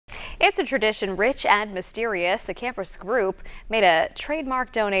It's a tradition rich and mysterious. A campus group made a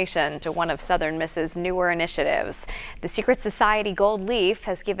trademark donation to one of Southern Miss's newer initiatives. The Secret Society Gold Leaf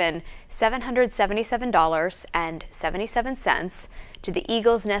has given $777.77 to the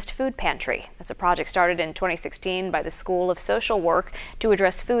Eagle's Nest Food Pantry. That's a project started in 2016 by the School of Social Work to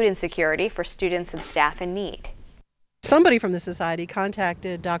address food insecurity for students and staff in need. Somebody from the society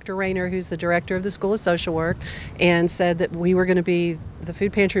contacted Dr. Rayner, who's the director of the School of Social Work, and said that the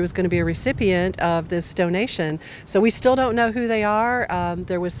food pantry was going to be a recipient of this donation. So we still don't know who they are.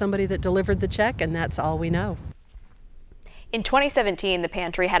 There was somebody that delivered the check, and that's all we know. In 2017, the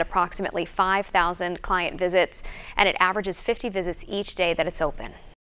pantry had approximately 5,000 client visits, and it averages 50 visits each day that it's open.